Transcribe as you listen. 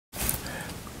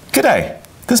G'day!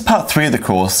 This part 3 of the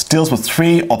course deals with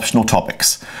 3 optional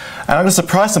topics. And I'm going to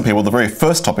surprise some people with the very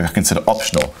first topic I consider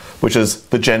optional, which is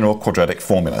the general quadratic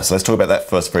formula. So let's talk about that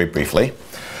first very briefly.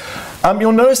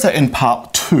 You'll notice that in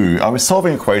part 2, I was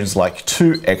solving equations like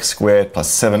 2x squared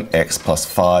plus 7x plus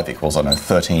 5 equals,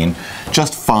 13,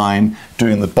 just fine,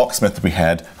 doing the box method we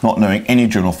had, not knowing any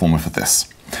general formula for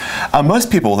this.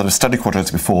 Most people that have studied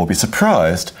quadratics before will be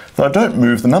surprised that I don't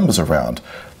move the numbers around.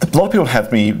 A lot of people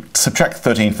have me subtract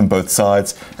 13 from both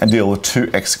sides and deal with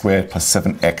 2x squared plus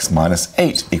 7x minus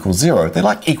 8 equals 0. They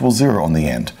like equals 0 on the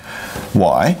end.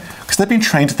 Why? Because they've been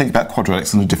trained to think about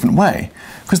quadratics in a different way.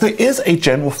 Because there is a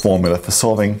general formula for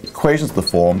solving equations of the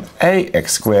form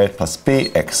ax squared plus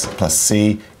bx plus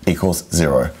c equals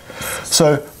 0.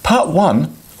 So part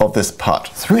 1 of this part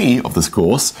 3 of this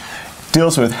course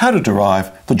deals with how to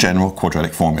derive the general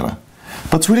quadratic formula.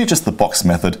 But it's really just the box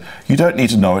method. You don't need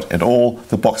to know it at all.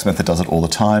 The box method does it all the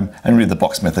time, and really the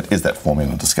box method is that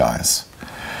formula in disguise.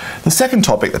 The second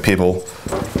topic that people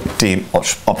deem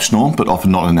optional, but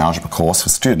often not in an algebra course for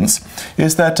students,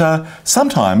 is that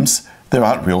sometimes there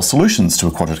aren't real solutions to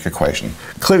a quadratic equation.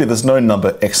 Clearly there's no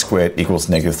number x squared equals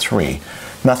 -3.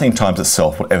 Nothing times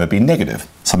itself will ever be negative.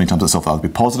 Something times itself will either be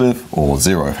positive or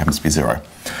 0 if it happens to be 0.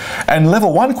 And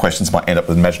level 1 questions might end up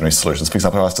with imaginary solutions. For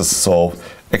example, I asked us to solve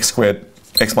x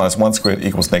minus 1 squared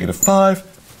equals -5.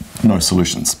 No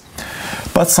solutions.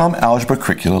 But some algebra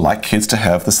curricula like kids to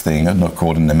have this thing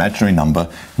called an imaginary number,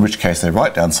 in which case they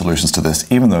write down solutions to this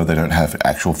even though they don't have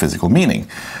actual physical meaning,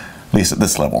 at least at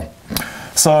this level.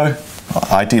 So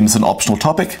I deem this an optional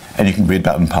topic, and you can read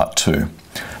about it in part 2.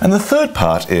 And the third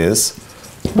part is,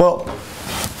 well,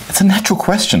 it's a natural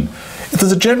question. If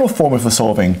there's a general formula for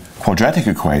solving quadratic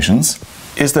equations,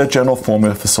 is there a general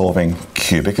formula for solving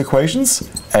cubic equations?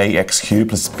 Ax cubed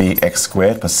plus bx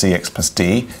squared plus cx plus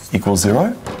d equals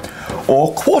 0?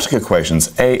 Or quartic equations,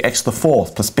 ax to the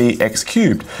fourth plus bx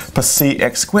cubed plus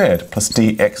cx squared plus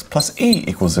dx plus e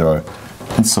equals 0,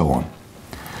 and so on.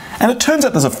 And it turns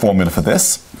out there's a formula for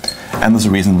this, and there's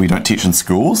a reason we don't teach in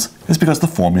schools, is because the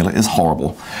formula is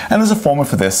horrible. And there's a formula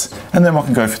for this, and then we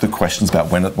can go through the questions about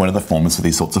when are the formulas for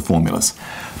these sorts of formulas.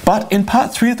 But in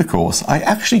part 3 of the course, I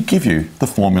actually give you the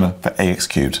formula for ax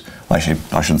cubed. Actually,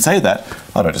 I shouldn't say that.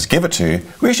 I don't just give it to you.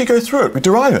 We actually go through it. We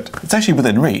derive it. It's actually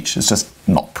within reach. It's just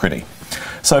not pretty.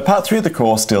 So part 3 of the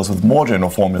course deals with more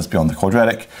general formulas beyond the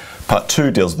quadratic. Part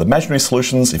 2 deals with imaginary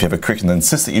solutions. If you have a curriculum that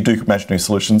insists that you do imaginary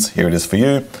solutions, here it is for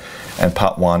you. And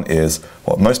part 1 is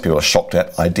what most people are shocked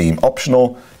at, I deem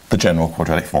optional, the general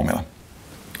quadratic formula.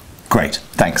 Great,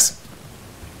 thanks.